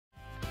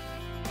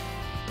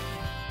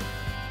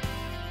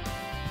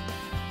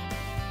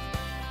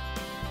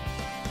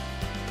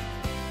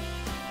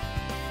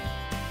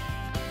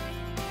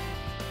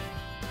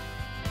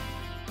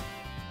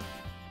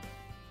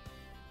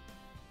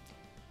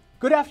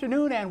Good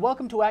afternoon and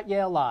welcome to At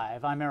Yale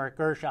Live. I'm Eric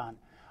Gershon.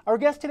 Our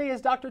guest today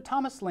is Dr.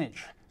 Thomas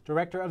Lynch,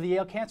 Director of the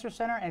Yale Cancer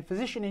Center and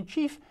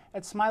Physician-in-Chief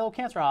at Smilow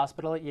Cancer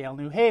Hospital at Yale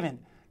New Haven.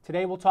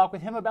 Today we'll talk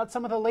with him about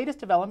some of the latest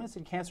developments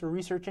in cancer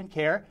research and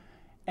care.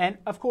 And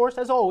of course,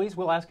 as always,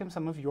 we'll ask him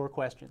some of your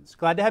questions.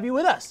 Glad to have you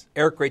with us.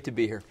 Eric, great to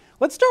be here.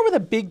 Let's start with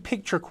a big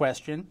picture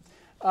question.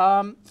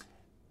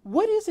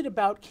 What is it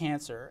about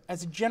cancer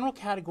as a general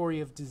category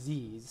of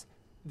disease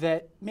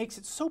that makes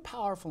it so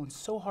powerful and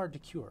so hard to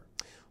cure?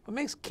 What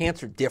makes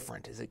cancer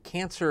different is that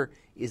cancer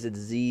is a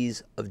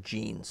disease of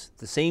genes.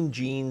 The same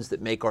genes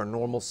that make our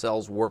normal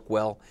cells work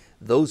well,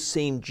 those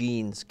same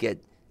genes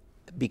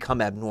become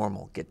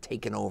abnormal, get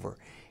taken over,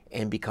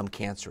 and become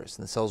cancerous,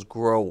 and the cells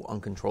grow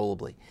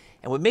uncontrollably.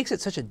 And what makes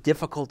it such a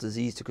difficult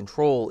disease to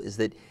control is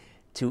that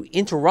to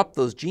interrupt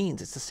those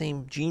genes, it's the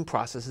same gene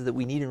processes that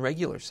we need in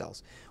regular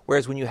cells.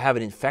 Whereas when you have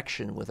an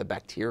infection with a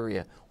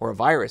bacteria or a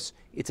virus,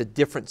 it's a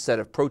different set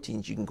of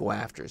proteins you can go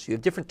after. So you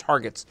have different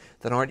targets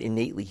that aren't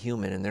innately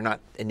human and they're not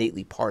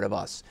innately part of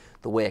us,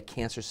 the way a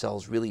cancer cell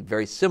is really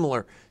very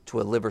similar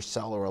to a liver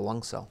cell or a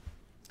lung cell.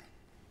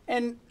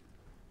 And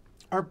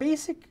is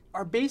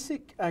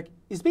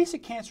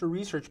basic cancer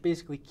research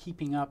basically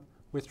keeping up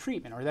with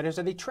treatment? Or that is,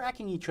 are they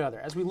tracking each other?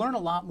 As we learn a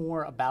lot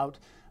more about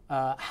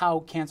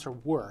how cancer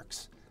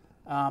works,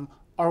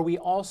 are we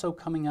also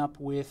coming up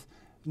with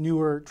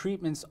newer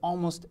treatments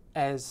almost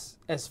as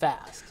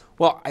fast?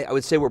 Well, I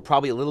would say we're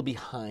probably a little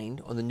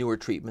behind on the newer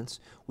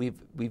treatments.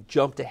 We've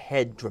jumped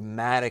ahead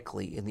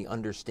dramatically in the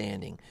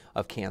understanding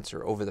of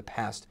cancer over the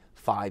past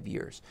 5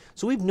 years.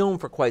 So we've known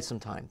for quite some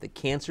time that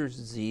cancer is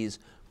a disease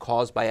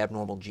caused by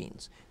abnormal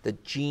genes. The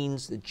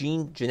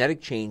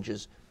genetic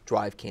changes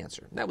drive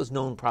cancer. And that was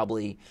known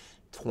probably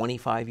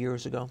 25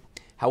 years ago.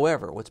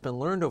 However, what's been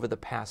learned over the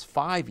past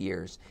 5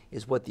 years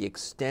is what the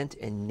extent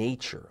and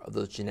nature of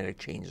those genetic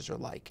changes are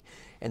like.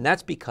 And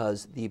that's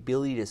because the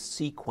ability to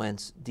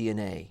sequence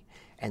DNA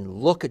and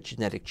look at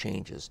genetic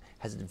changes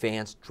has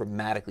advanced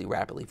dramatically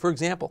rapidly. For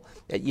example,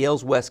 at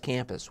Yale's West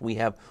Campus, we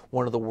have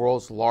one of the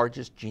world's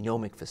largest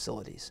genomic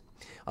facilities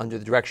under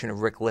the direction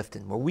of Rick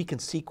Lifton, where we can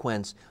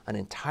sequence an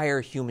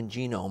entire human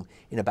genome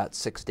in about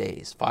 6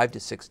 days, 5 to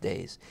 6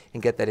 days,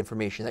 and get that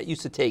information. That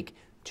used to take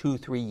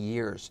 2-3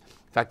 years.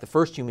 In fact, the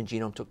first human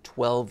genome took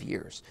 12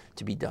 years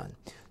to be done.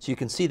 So you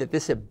can see that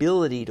this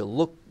ability to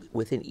look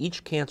within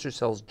each cancer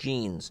cell's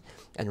genes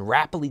and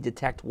rapidly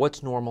detect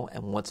what's normal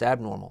and what's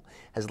abnormal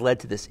has led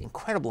to this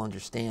incredible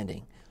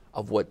understanding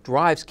of what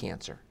drives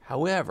cancer.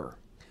 However,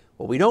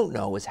 what we don't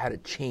know is how to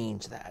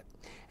change that.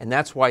 And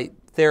that's why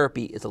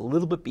therapy is a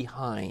little bit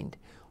behind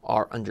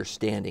our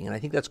understanding. And I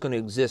think that's going to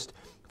exist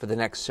for the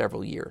next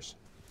several years.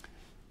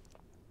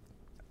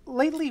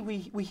 Lately,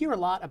 we hear a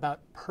lot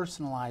about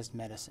personalized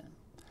medicine.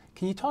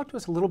 Can you talk to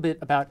us a little bit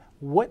about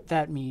what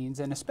that means,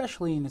 and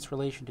especially in its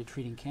relation to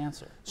treating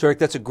cancer? So, Eric,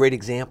 that's a great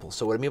example.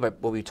 So what I mean by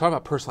when we talk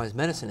about personalized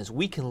medicine is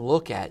we can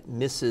look at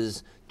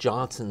Mrs.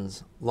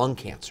 Johnson's lung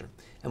cancer,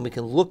 and we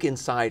can look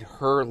inside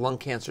her lung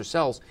cancer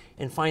cells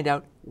and find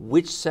out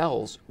which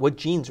cells, what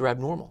genes are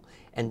abnormal,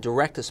 and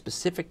direct a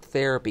specific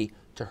therapy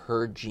to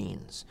her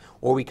genes.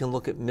 Or we can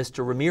look at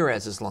Mr.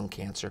 Ramirez's lung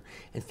cancer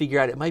and figure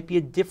out it might be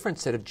a different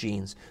set of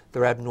genes that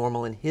are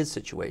abnormal in his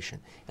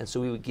situation. And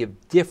so we would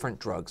give different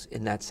drugs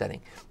in that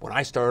setting. When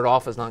I started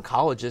off as an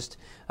oncologist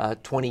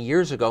 20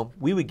 years ago,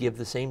 we would give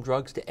the same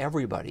drugs to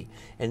everybody.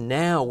 And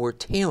now we're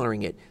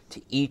tailoring it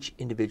to each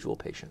individual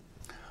patient.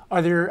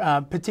 Are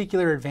there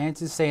particular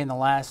advances, say in the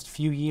last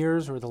few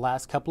years or the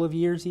last couple of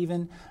years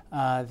even,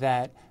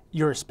 that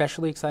you're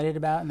especially excited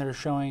about and that are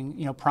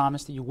showing,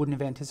 promise that you wouldn't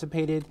have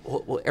anticipated?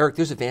 Well, Eric,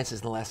 there's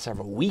advances in the last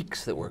several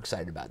weeks that we're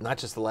excited about, not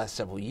just the last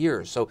several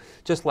years. So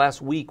just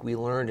last week, we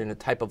learned in a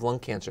type of lung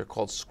cancer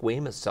called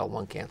squamous cell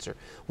lung cancer,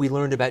 we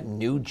learned about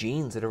new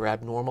genes that are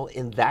abnormal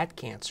in that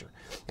cancer.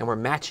 And we're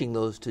matching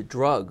those to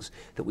drugs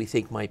that we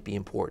think might be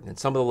important. And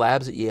some of the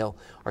labs at Yale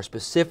are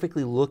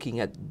specifically looking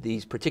at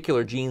these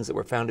particular genes that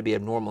were found to be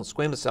abnormal in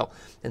squamous cell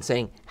and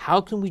saying, how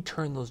can we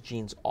turn those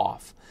genes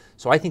off?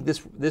 So I think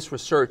this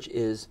research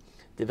is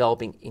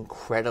developing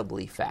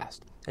incredibly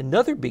fast.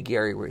 Another big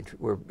area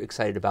we're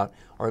excited about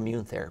are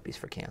immune therapies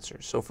for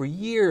cancer. So for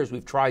years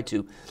we've tried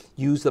to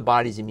use the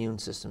body's immune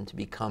system to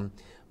become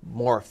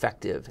more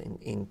effective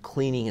in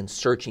cleaning and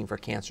searching for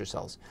cancer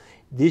cells.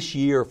 This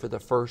year, for the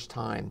first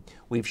time,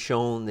 we've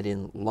shown that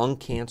in lung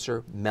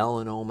cancer,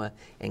 melanoma,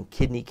 and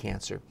kidney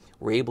cancer,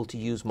 we're able to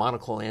use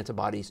monoclonal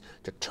antibodies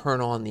to turn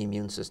on the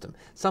immune system,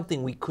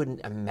 something we couldn't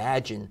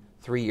imagine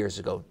 3 years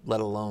ago, let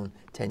alone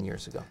 10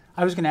 years ago.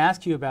 I was going to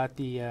ask you about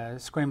the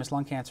squamous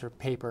lung cancer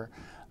paper.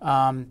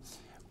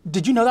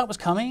 Did you know that was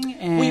coming?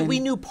 And we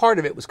knew part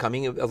of it was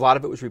coming. A lot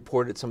of it was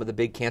reported at some of the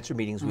big cancer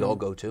meetings we all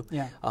go to.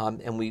 Yeah.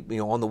 And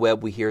we, on the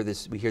web, we hear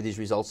these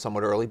results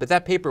somewhat early. But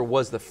that paper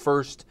was the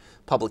first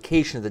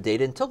publication of the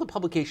data. Until the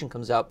publication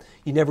comes out,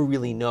 you never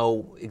really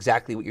know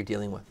exactly what you're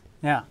dealing with.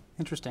 Yeah,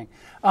 interesting.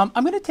 I'm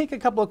going to take a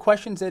couple of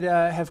questions that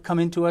have come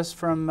into us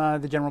from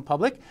the general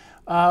public.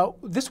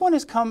 This one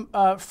has come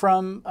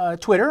from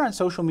Twitter on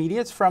social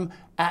media. It's from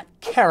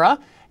 @Kara,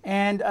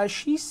 and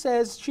she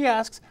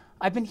asks,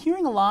 I've been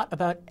hearing a lot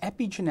about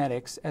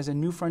epigenetics as a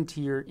new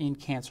frontier in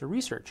cancer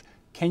research.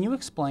 Can you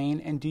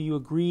explain, and do you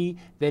agree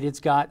that it's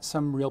got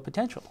some real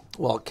potential?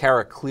 Well,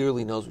 Kara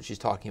clearly knows what she's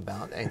talking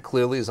about and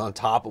clearly is on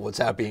top of what's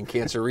happening in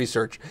cancer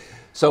research.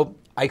 So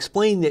I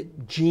explained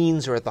that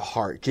genes are at the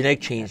heart, genetic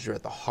changes are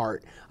at the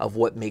heart of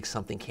what makes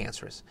something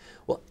cancerous.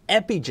 Well,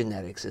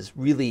 epigenetics is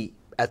really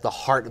at the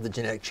heart of the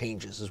genetic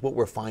changes, is what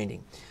we're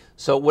finding.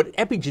 So what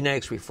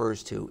epigenetics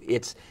refers to,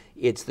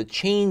 it's the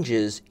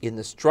changes in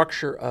the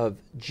structure of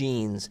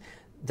genes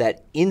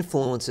that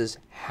influences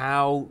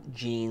how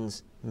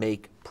genes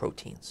make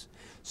proteins.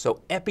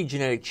 So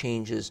epigenetic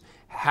changes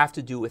have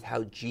to do with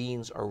how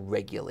genes are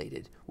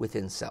regulated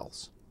within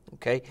cells.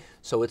 Okay?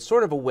 So it's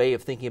sort of a way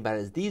of thinking about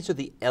it as these are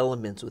the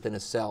elements within a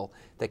cell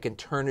that can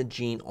turn a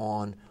gene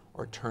on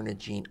or turn a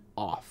gene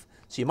off.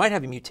 So you might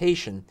have a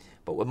mutation,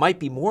 but what might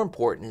be more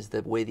important is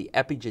the way the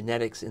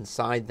epigenetics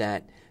inside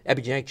that,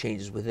 epigenetic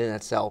changes within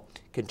that cell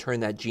can turn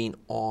that gene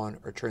on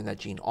or turn that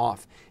gene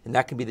off. And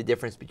that can be the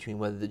difference between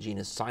whether the gene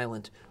is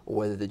silent or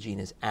whether the gene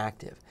is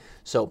active.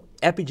 So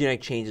epigenetic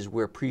changes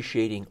we're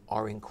appreciating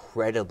are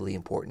incredibly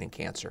important in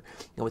cancer.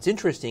 And what's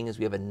interesting is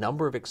we have a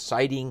number of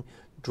exciting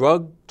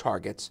drug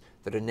targets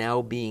that are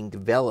now being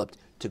developed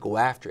to go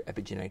after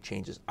epigenetic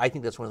changes. I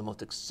think that's one of the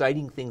most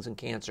exciting things in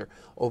cancer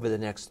over the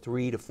next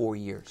 3 to 4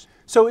 years.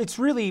 So it's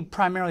really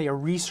primarily a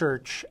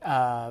research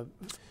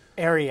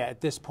area at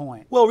this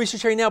point. Well,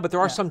 research area now, but there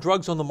are some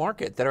drugs on the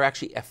market that are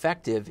actually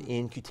effective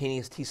in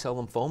cutaneous T-cell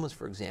lymphomas,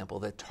 for example,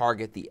 that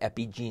target the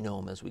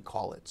epigenome, as we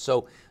call it.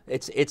 So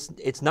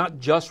it's not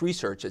just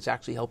research, it's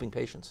actually helping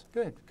patients.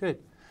 Good, good.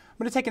 I'm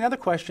going to take another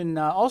question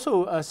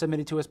also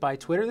submitted to us by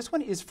Twitter. This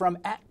one is from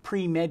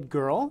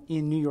 @PreMedGirl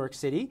in New York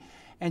City.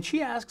 And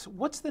she asks,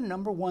 what's the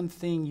 #1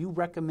 thing you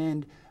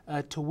recommend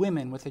to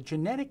women with a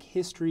genetic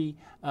history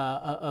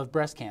of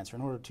breast cancer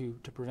in order to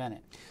prevent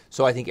it?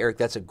 So I think, Eric,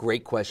 that's a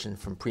great question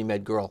from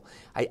Pre-Med Girl.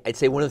 I'd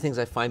say one of the things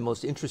I find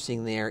most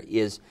interesting there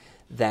is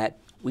that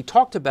we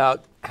talked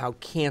about how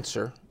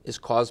cancer is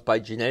caused by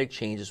genetic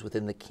changes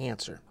within the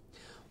cancer.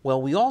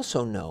 Well, we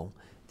also know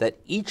that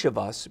each of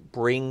us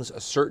brings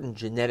a certain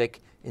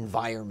genetic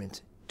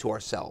environment to our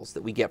cells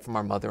that we get from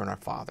our mother and our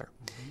father.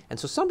 Mm-hmm. And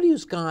so somebody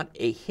who's got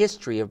a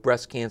history of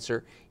breast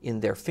cancer in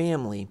their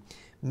family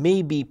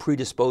may be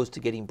predisposed to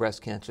getting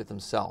breast cancer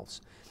themselves.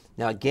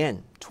 Now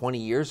again, 20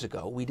 years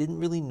ago, we didn't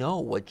really know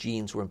what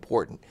genes were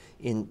important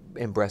in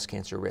breast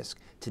cancer risk.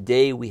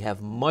 Today, we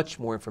have much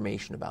more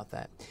information about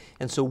that.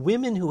 And so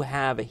women who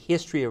have a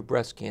history of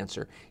breast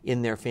cancer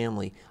in their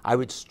family, I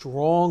would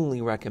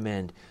strongly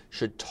recommend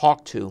should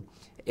talk to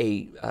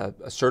a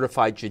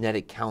certified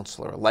genetic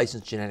counselor, a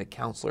licensed genetic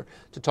counselor,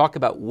 to talk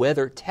about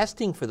whether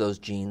testing for those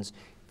genes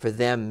for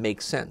them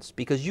makes sense.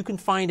 Because you can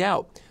find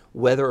out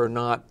whether or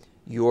not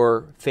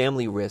your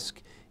family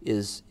risk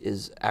is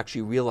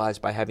actually realized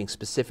by having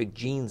specific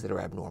genes that are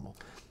abnormal.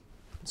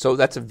 So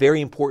that's a very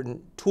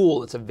important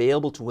tool that's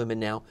available to women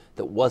now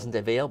that wasn't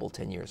available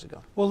 10 years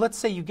ago. Well, let's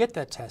say you get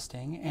that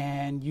testing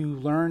and you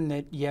learn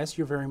that, yes,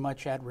 you're very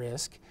much at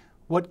risk.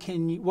 What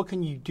can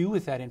you do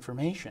with that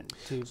information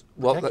to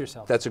protect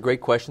yourself? That's a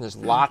great question. There's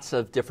lots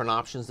of different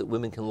options that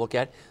women can look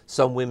at.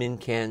 Some women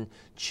can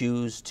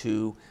choose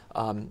to,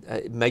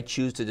 might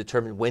choose to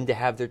determine when to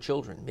have their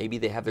children. Maybe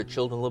they have their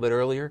children a little bit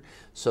earlier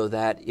so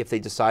that if they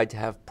decide to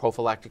have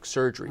prophylactic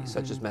surgery,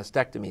 such as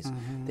mastectomies,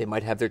 they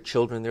might have their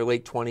children in their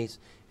late 20s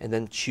and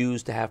then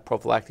choose to have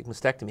prophylactic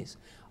mastectomies.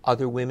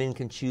 Other women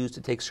can choose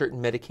to take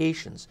certain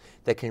medications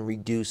that can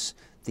reduce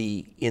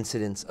the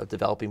incidence of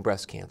developing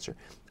breast cancer.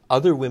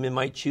 Other women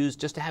might choose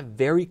just to have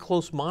very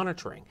close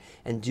monitoring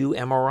and do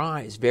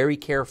MRIs very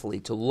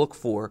carefully to look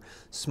for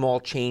small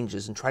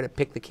changes and try to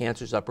pick the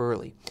cancers up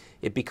early.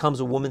 It becomes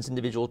a woman's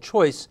individual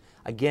choice,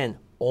 again,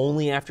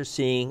 only after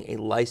seeing a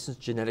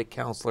licensed genetic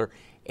counselor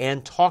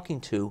and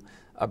talking to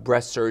a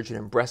breast surgeon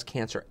and breast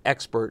cancer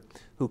expert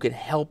who can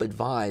help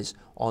advise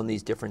on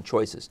these different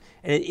choices.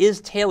 And it is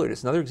tailored.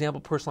 It's another example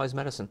of personalized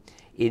medicine.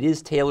 It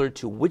is tailored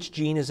to which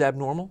gene is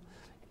abnormal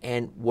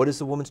and what is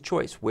the woman's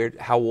choice.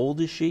 How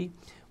old is she?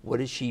 What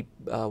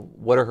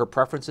are her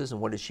preferences and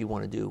what does she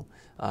want to do?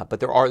 But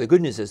the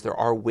good news is there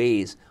are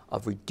ways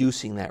of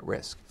reducing that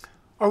risk.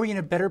 Are we in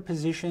a better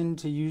position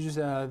to use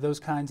those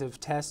kinds of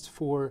tests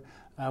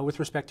with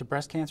respect to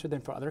breast cancer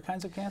than for other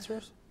kinds of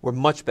cancers? We're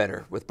much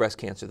better with breast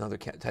cancer than other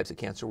types of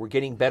cancer. We're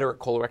getting better at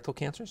colorectal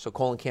cancer. So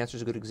colon cancer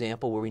is a good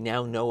example where we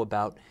now know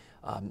about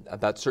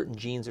certain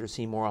genes that are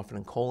seen more often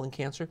in colon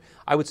cancer.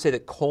 I would say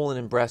that colon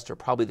and breast are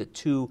probably the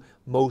two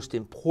most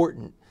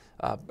important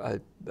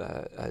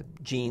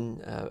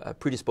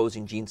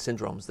predisposing gene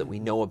syndromes that we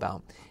know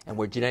about, and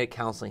where genetic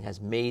counseling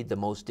has made the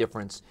most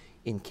difference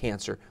in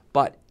cancer.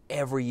 But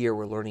every year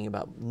we're learning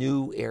about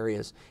new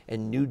areas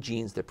and new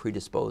genes that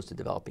predispose to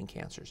developing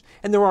cancers.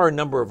 And there are a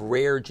number of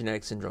rare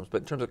genetic syndromes,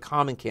 but in terms of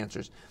common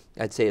cancers,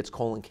 I'd say it's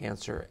colon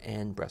cancer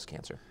and breast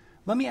cancer.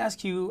 Let me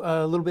ask you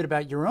a little bit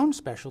about your own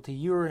specialty.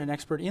 You're an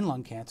expert in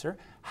lung cancer.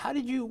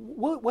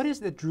 What is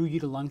it that drew you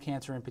to lung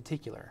cancer in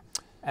particular?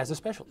 as a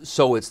specialty?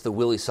 So it's the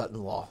Willie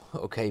Sutton law,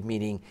 okay?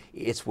 Meaning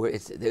it's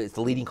the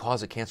leading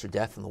cause of cancer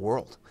death in the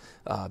world.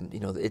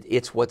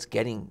 It's what's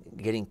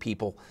getting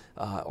people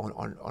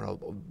on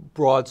a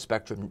broad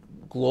spectrum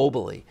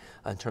globally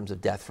in terms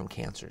of death from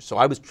cancer. So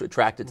I was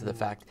attracted to the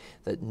fact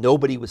that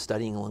nobody was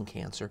studying lung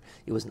cancer.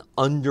 It was an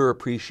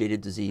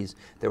underappreciated disease.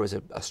 There was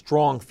a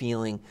strong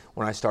feeling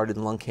when I started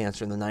in lung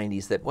cancer in the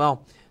 90s that,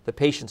 well, the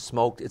patient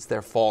smoked, it's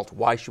their fault.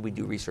 Why should we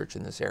do research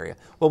in this area?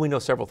 Well, we know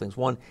several things.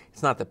 One,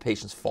 it's not the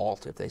patient's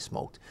fault if they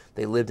smoked.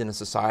 They lived in a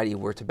society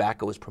where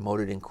tobacco was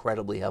promoted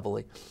incredibly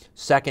heavily.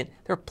 Second,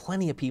 there are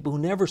plenty of people who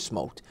never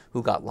smoked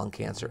who got lung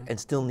cancer and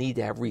still need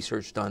to have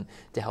research done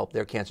to help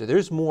their cancer.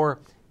 There's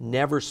more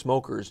never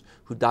smokers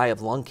who die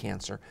of lung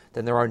cancer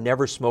than there are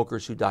never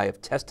smokers who die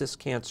of testis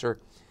cancer,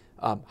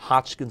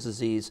 Hodgkin's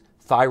disease,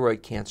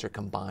 thyroid cancer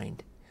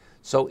combined.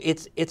 So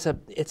it's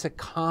a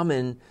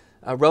common,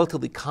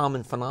 relatively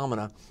common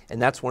phenomena,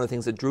 and that's one of the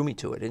things that drew me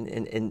to it.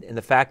 And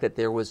the fact that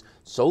there was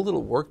so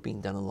little work being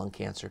done in lung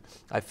cancer,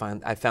 I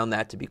found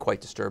that to be quite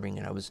disturbing,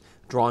 and I was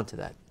drawn to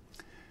that.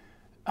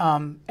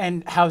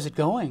 And how's it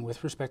going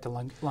with respect to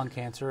lung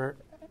cancer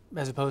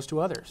as opposed to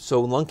others?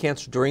 So lung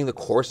cancer during the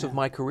course of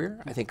my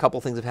career, I think a couple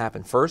things have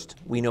happened. First,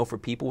 we know for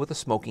people with a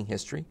smoking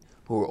history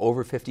who are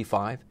over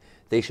 55,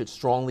 they should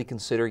strongly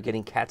consider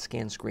getting CAT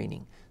scan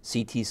screening,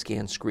 CT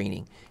scan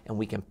screening, and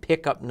we can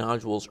pick up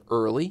nodules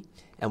early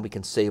and we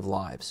can save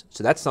lives.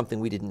 So that's something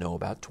we didn't know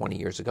about 20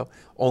 years ago,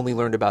 only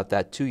learned about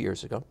that 2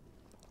 years ago.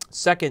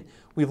 Second,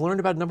 we've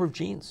learned about a number of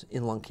genes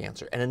in lung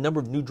cancer and a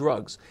number of new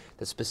drugs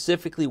that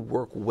specifically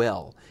work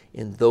well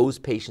in those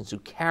patients who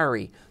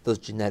carry those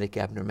genetic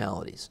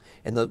abnormalities.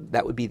 And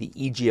that would be the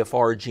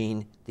EGFR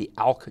gene, the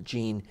ALK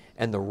gene,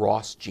 and the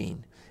ROS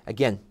gene.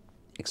 Again,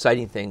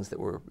 exciting things that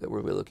we're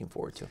really looking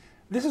forward to.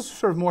 This is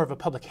sort of more of a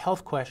public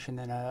health question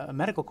than a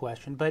medical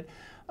question, but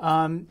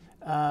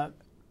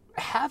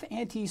have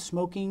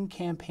anti-smoking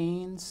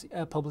campaigns,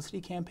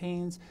 publicity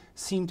campaigns,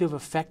 seem to have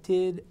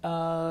affected,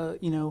 the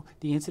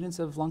incidence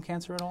of lung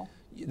cancer at all?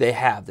 They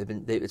have.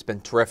 It's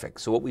been terrific.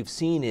 So what we've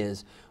seen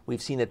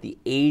that the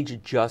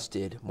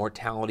age-adjusted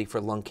mortality for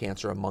lung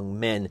cancer among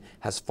men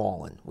has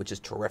fallen, which is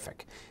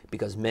terrific,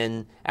 because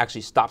men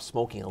actually stopped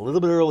smoking a little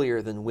bit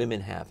earlier than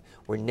women have.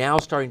 We're now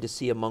starting to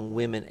see among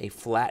women a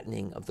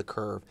flattening of the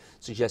curve,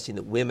 suggesting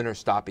that women are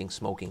stopping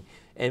smoking.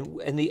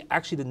 And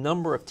actually the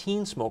number of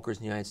teen smokers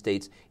in the United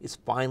States is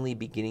finally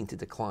beginning to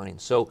decline.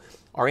 So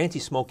our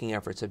anti-smoking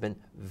efforts have been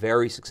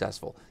very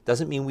successful.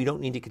 Doesn't mean we don't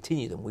need to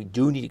continue them. We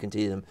do need to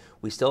continue them.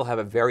 We still have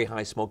a very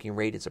high smoking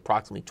rate. It's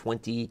approximately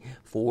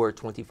 24,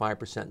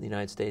 25% in the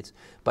United States.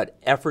 But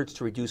efforts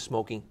to reduce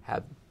smoking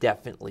have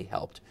definitely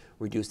helped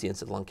reduce the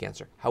incidence of lung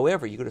cancer.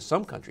 However, you go to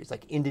some countries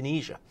like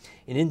Indonesia.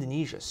 In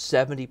Indonesia,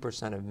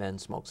 70% of men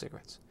smoke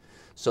cigarettes.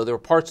 So there are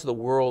parts of the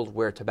world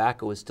where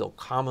tobacco is still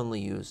commonly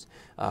used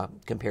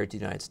compared to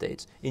the United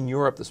States. In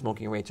Europe, the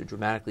smoking rates are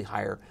dramatically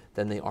higher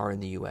than they are in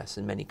the U.S.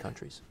 in many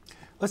countries.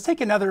 Let's take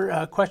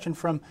another question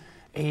from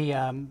a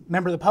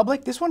member of the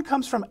public. This one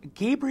comes from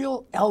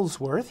Gabriel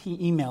Ellsworth. He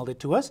emailed it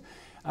to us.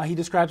 He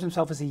describes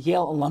himself as a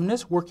Yale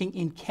alumnus working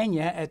in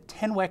Kenya at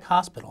Tenwek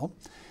Hospital.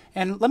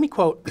 And let me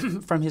quote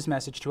from his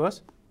message to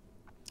us.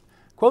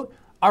 Quote,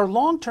 "Our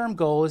long-term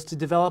goal is to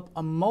develop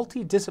a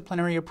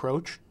multidisciplinary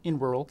approach in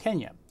rural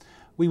Kenya.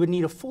 We would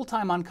need a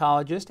full-time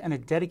oncologist and a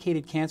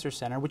dedicated cancer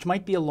center, which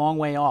might be a long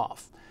way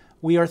off.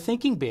 We are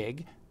thinking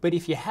big, but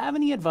if you have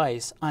any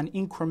advice on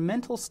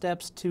incremental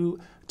steps to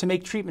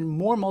make treatment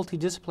more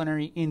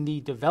multidisciplinary in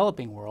the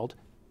developing world,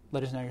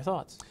 let us know your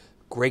thoughts."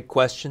 Great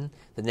question.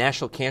 The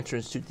National Cancer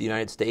Institute of the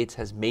United States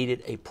has made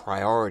it a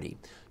priority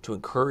to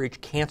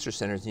encourage cancer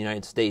centers in the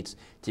United States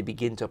to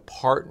begin to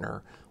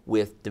partner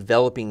with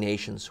developing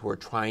nations who are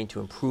trying to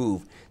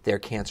improve their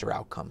cancer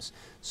outcomes.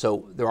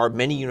 So there are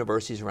many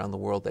universities around the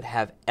world that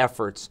have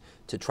efforts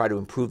to try to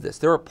improve this.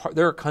 There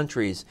are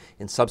countries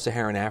in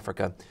sub-Saharan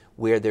Africa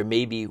where there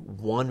may be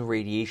one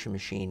radiation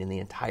machine in the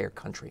entire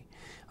country.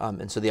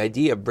 And so the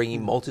idea of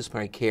bringing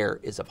multidisciplinary care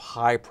is of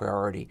high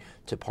priority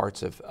to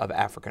parts of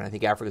Africa. And I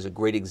think Africa is a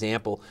great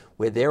example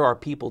where there are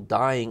people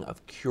dying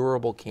of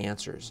curable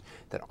cancers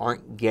that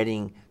aren't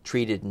getting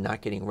treated and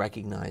not getting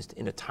recognized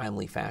in a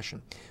timely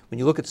fashion. When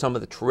you look at some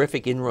of the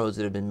terrific inroads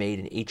that have been made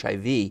in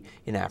HIV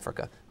in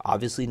Africa,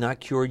 obviously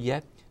not cured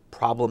yet,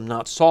 problem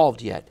not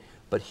solved yet,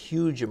 but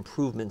huge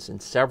improvements in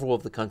several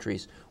of the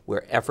countries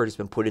where effort has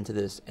been put into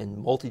this and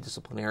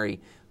multidisciplinary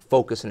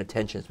focus and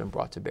attention has been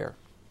brought to bear.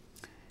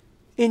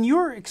 In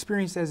your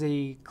experience as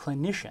a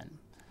clinician,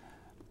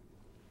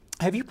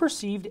 have you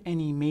perceived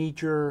any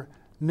major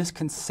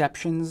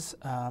misconceptions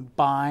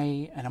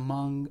by and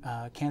among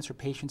cancer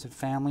patients and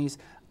families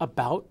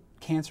about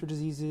cancer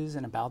diseases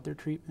and about their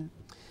treatment?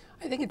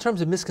 I think in terms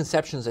of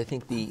misconceptions, I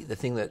think the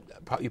thing that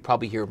you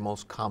probably hear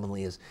most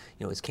commonly is,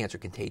 is cancer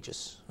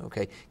contagious?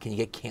 Okay, can you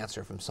get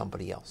cancer from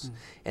somebody else?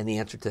 And the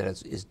answer to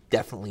that is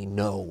definitely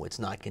no, it's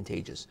not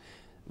contagious.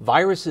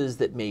 Viruses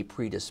that may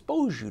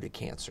predispose you to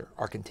cancer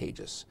are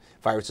contagious.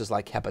 Viruses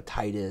like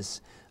hepatitis,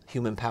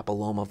 human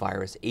papilloma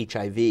virus,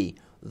 HIV,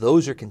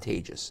 those are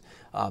contagious.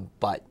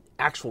 But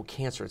actual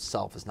cancer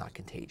itself is not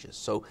contagious.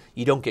 So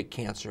you don't get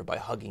cancer by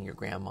hugging your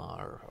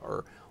grandma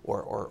or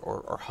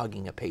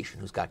hugging a patient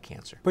who's got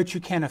cancer. But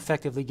you can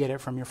effectively get it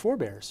from your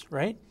forebears,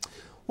 right?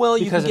 Well,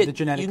 Because you of the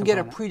genetic can get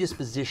a component.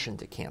 predisposition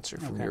to cancer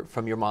Okay.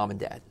 from your mom and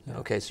dad. Yeah.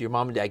 Okay, so your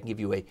mom and dad can give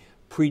you a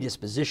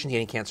predisposition to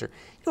getting cancer.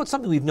 You know, it's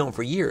something we've known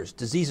for years.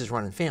 Diseases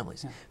run in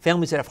families. Yeah.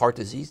 Families that have heart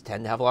disease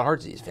tend to have a lot of heart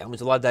disease.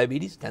 Families with a lot of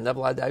diabetes tend to have a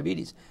lot of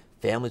diabetes.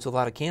 Families with a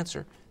lot of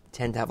cancer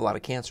tend to have a lot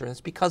of cancer, and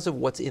it's because of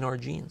what's in our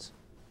genes.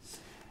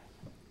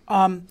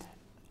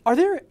 Are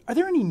there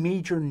any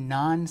major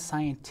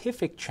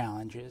non-scientific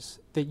challenges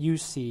that you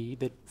see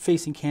that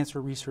facing cancer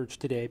research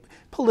today,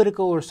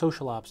 political or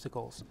social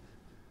obstacles?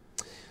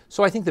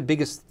 So I think the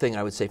biggest thing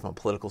I would say from a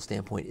political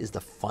standpoint is the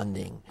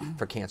funding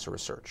for cancer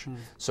research.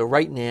 So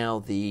right now,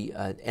 the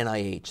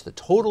NIH, the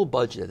total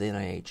budget of the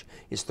NIH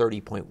is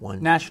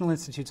 $30.1 National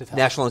Institutes of Health.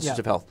 National Institutes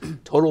Yeah. of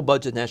Health. Total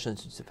budget of National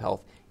Institutes of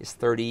Health is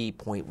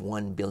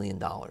 $30.1 billion.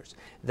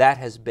 That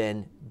has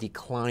been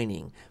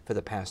declining for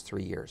the past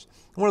 3 years.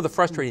 One of the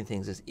frustrating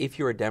things is if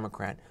you're a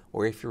Democrat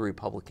or if you're a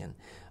Republican,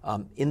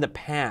 in the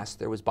past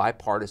there was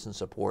bipartisan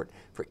support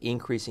for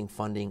increasing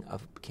funding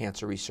of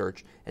cancer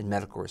research and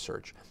medical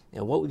research.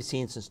 And what we've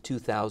seen since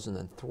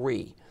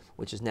 2003,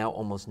 which is now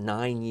almost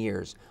 9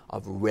 years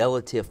of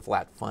relative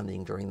flat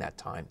funding during that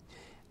time,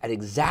 at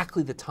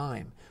exactly the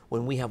time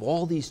when we have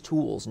all these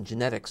tools and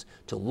genetics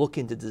to look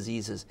into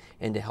diseases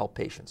and to help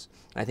patients.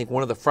 And I think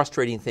one of the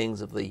frustrating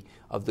things of the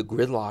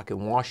gridlock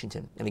in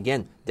Washington, and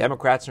again,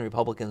 Democrats and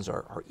Republicans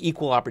are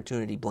equal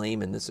opportunity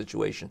blame in this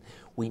situation.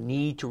 We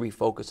need to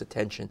refocus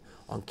attention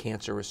on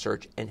cancer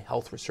research and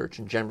health research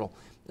in general.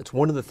 It's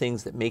one of the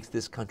things that makes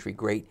this country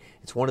great.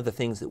 It's one of the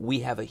things that we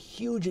have a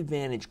huge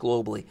advantage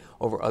globally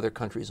over other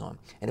countries on.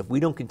 And if we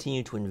don't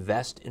continue to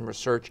invest in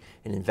research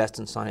and invest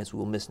in science, we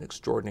will miss an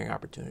extraordinary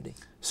opportunity.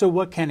 So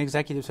what can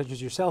executives such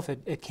as yourself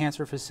at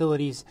cancer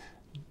facilities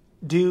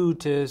do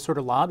to sort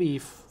of lobby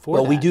for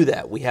that? Well, we do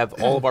that. We have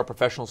all of our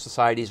professional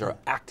societies are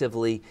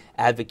actively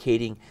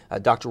advocating.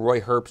 Dr.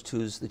 Roy Herbst,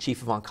 who's the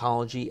chief of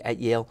oncology at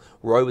Yale,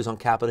 Roy was on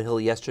Capitol Hill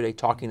yesterday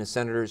talking to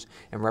senators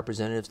and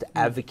representatives to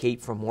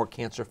advocate for more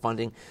cancer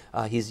funding.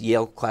 He's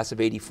Yale class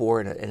of '84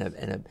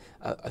 and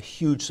a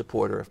huge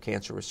supporter of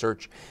cancer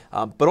research.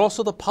 But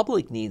also the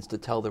public needs to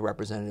tell the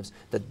representatives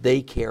that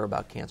they care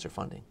about cancer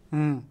funding.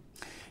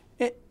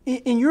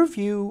 In your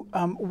view,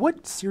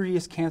 what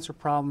serious cancer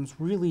problems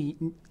really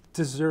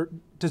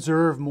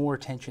deserve more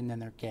attention than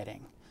they're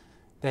getting?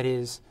 That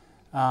is,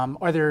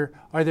 are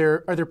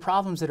there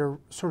problems that are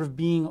sort of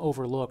being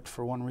overlooked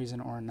for one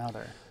reason or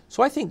another?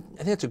 So I think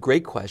that's a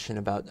great question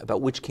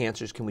about which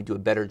cancers can we do a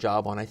better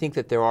job on. I think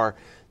that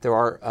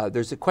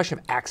there's a question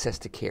of access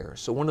to care.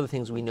 So one of the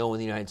things we know in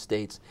the United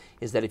States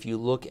is that if you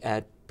look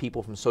at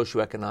people from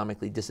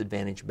socioeconomically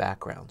disadvantaged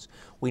backgrounds,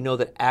 we know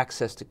that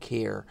access to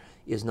care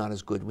is not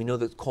as good. We know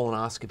that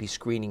colonoscopy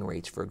screening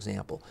rates, for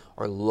example,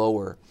 are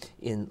lower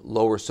in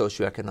lower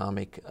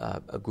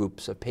socioeconomic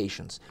groups of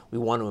patients. We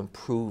want to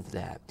improve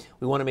that.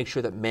 We want to make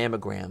sure that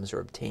mammograms are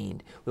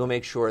obtained. We want to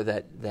make sure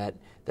that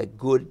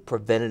good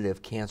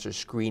preventative cancer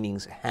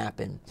screenings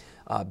happen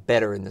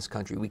better in this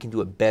country. We can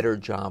do a better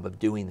job of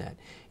doing that.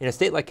 In a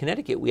state like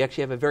Connecticut, we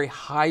actually have a very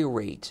high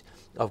rate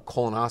of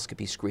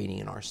colonoscopy screening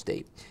in our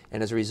state.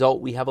 And as a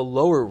result, we have a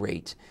lower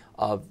rate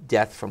of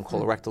death from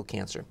colorectal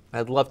cancer.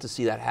 I'd love to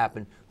see that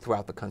happen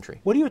throughout the country.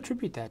 What do you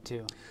attribute that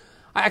to?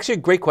 Actually, a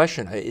great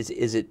question. Is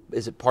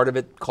it part of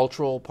it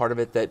cultural, part of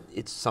it that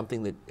it's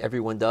something that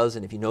everyone does,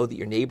 and if you know that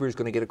your neighbor is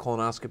going to get a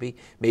colonoscopy,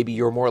 maybe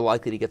you're more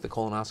likely to get the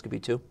colonoscopy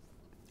too?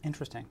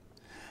 Interesting.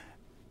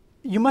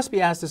 You must be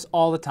asked this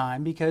all the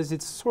time because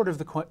it's sort of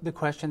the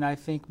question I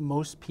think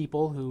most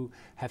people who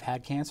have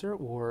had cancer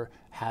or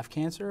have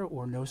cancer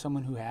or know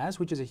someone who has,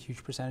 which is a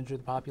huge percentage of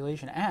the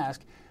population,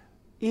 ask,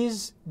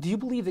 do you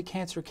believe that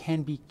cancer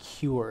can be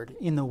cured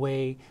in the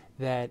way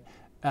that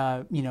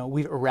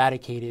we've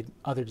eradicated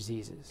other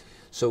diseases?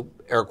 So,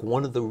 Eric,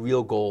 one of the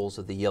real goals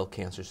of the Yale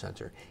Cancer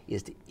Center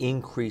is to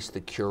increase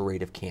the cure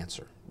rate of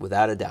cancer,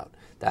 without a doubt.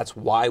 That's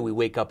why we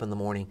wake up in the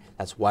morning.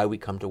 That's why we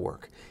come to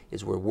work,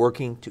 is we're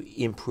working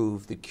to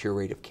improve the cure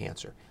rate of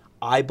cancer.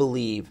 I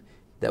believe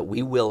that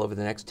we will, over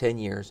the next 10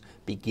 years,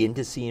 begin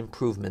to see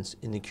improvements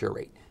in the cure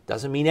rate.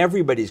 Doesn't mean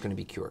everybody's going to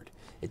be cured.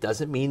 It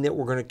doesn't mean that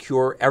we're going to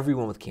cure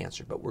everyone with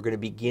cancer, but we're going to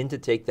begin to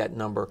take that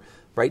number.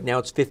 Right now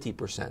it's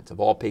 50% of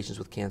all patients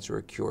with cancer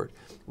are cured.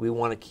 We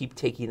want to keep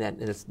taking that,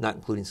 and it's not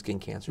including skin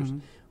cancers. Mm-hmm.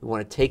 We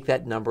want to take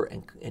that number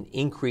and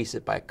increase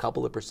it by a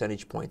couple of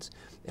percentage points,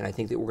 and I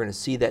think that we're going to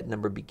see that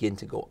number begin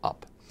to go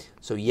up.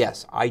 So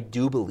yes, I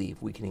do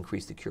believe we can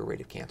increase the cure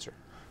rate of cancer.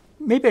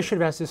 Maybe I should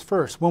have asked this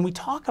first. When we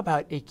talk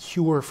about a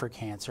cure for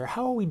cancer,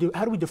 how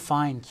do we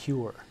define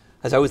cure?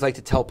 As I always like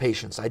to tell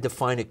patients, I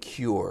define a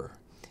cure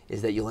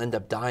is that you'll end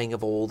up dying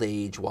of old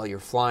age while you're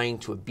flying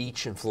to a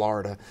beach in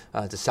Florida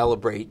to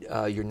celebrate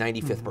your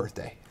 95th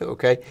birthday,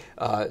 okay?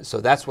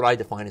 So that's what I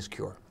define as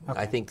cure. Okay.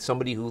 I think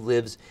somebody who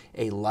lives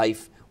a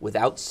life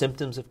without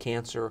symptoms of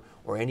cancer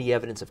or any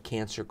evidence of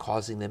cancer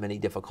causing them any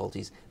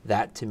difficulties,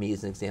 that to me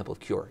is an example of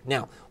cure.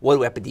 Now, what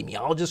do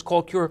epidemiologists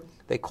call cure?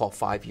 They call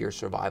 5-year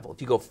survival.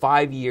 If you go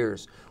 5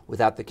 years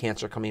without the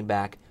cancer coming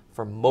back,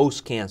 for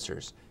most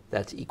cancers,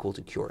 that's equal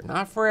to cure.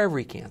 Not for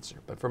every cancer,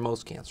 but for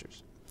most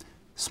cancers.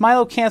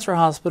 Smilow Cancer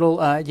Hospital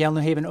at Yale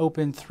New Haven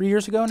opened 3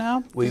 years ago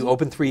now? We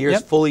opened 3 years,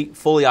 Yep.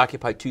 fully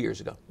occupied 2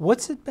 years ago.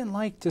 What's it been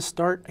like to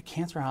start a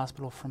cancer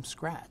hospital from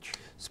scratch?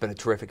 It's been a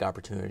terrific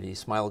opportunity.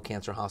 Smilow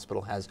Cancer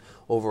Hospital has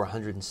over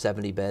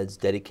 170 beds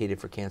dedicated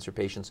for cancer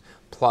patients,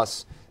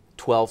 plus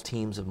 12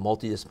 teams of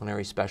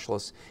multidisciplinary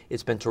specialists.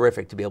 It's been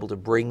terrific to be able to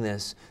bring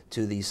this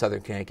to the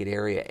Southern Connecticut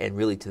area and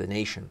really to the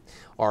nation.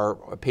 Our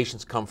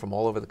patients come from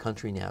all over the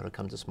country now to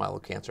come to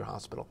Smilow Cancer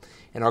Hospital.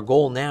 And our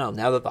goal now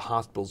that the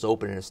hospital's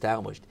open and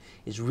established,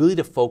 is really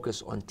to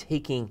focus on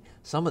taking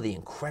some of the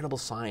incredible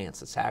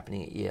science that's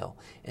happening at Yale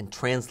and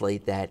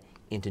translate that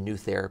into new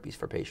therapies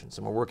for patients.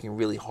 And we're working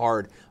really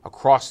hard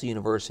across the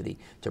university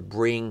to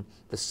bring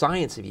the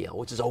science of Yale,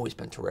 which has always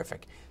been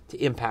terrific, to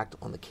impact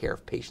on the care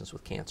of patients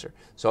with cancer.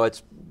 So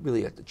it's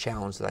really a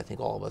challenge that I think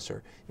all of us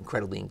are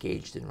incredibly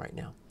engaged in right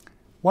now.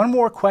 One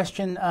more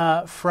question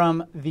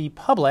from the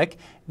public.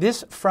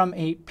 This from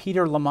a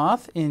Peter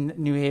Lamoth in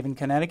New Haven,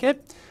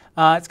 Connecticut.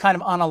 It's kind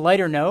of on a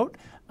lighter note.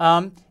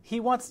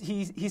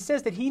 He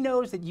says that he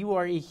knows that you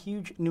are a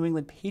huge New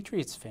England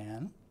Patriots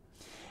fan,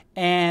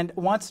 and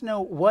wants to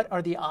know what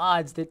are the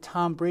odds that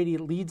Tom Brady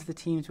leads the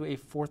team to a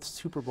 4th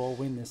Super Bowl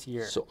win this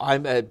year. So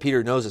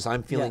Peter knows this.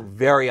 I'm feeling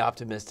very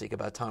optimistic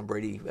about Tom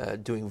Brady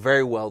doing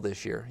very well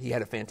this year. He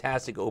had a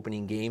fantastic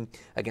opening game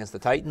against the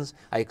Titans.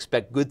 I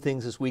expect good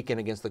things this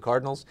weekend against the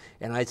Cardinals,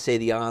 and I'd say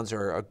the odds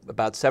are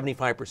about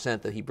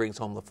 75% that he brings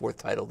home the 4th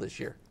title this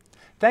year.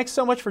 Thanks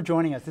so much for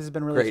joining us. This has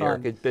been really fun.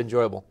 Eric. It's been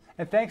enjoyable.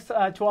 And thanks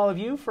to all of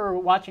you for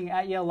watching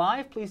at Yale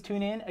Live. Please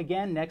tune in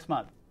again next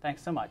month.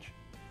 Thanks so much.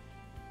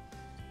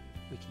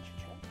 We can